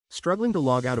Struggling to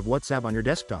log out of WhatsApp on your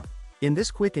desktop? In this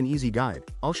quick and easy guide,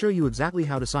 I'll show you exactly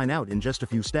how to sign out in just a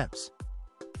few steps.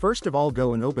 First of all,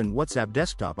 go and open WhatsApp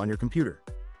desktop on your computer.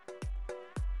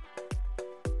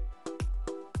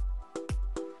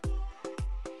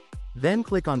 Then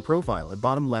click on Profile at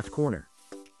bottom left corner.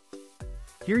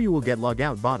 Here you will get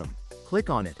Logout bottom. Click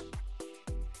on it.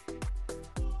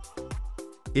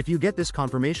 If you get this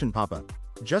confirmation pop-up,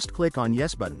 just click on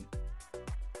Yes button.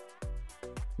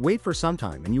 Wait for some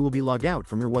time and you will be logged out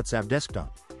from your WhatsApp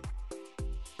desktop.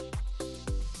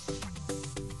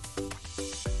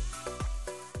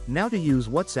 Now to use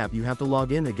WhatsApp you have to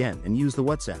log in again and use the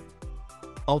WhatsApp.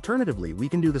 Alternatively, we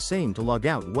can do the same to log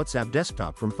out WhatsApp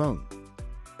desktop from phone.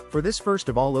 For this, first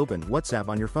of all open WhatsApp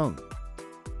on your phone.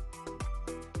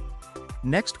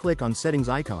 Next click on Settings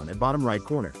icon at bottom right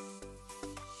corner.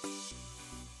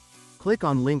 Click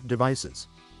on Linked Devices.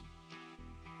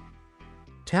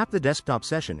 Tap the desktop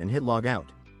session and hit Log Out.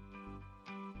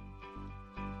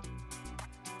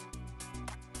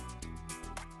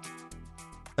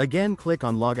 Again click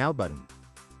on Log Out button.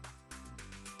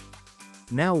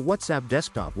 Now WhatsApp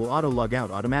desktop will auto log out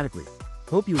automatically.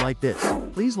 Hope you like this.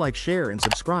 Please like, share and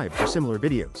subscribe for similar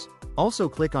videos. Also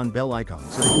click on bell icon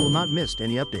so that you will not miss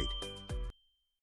any update.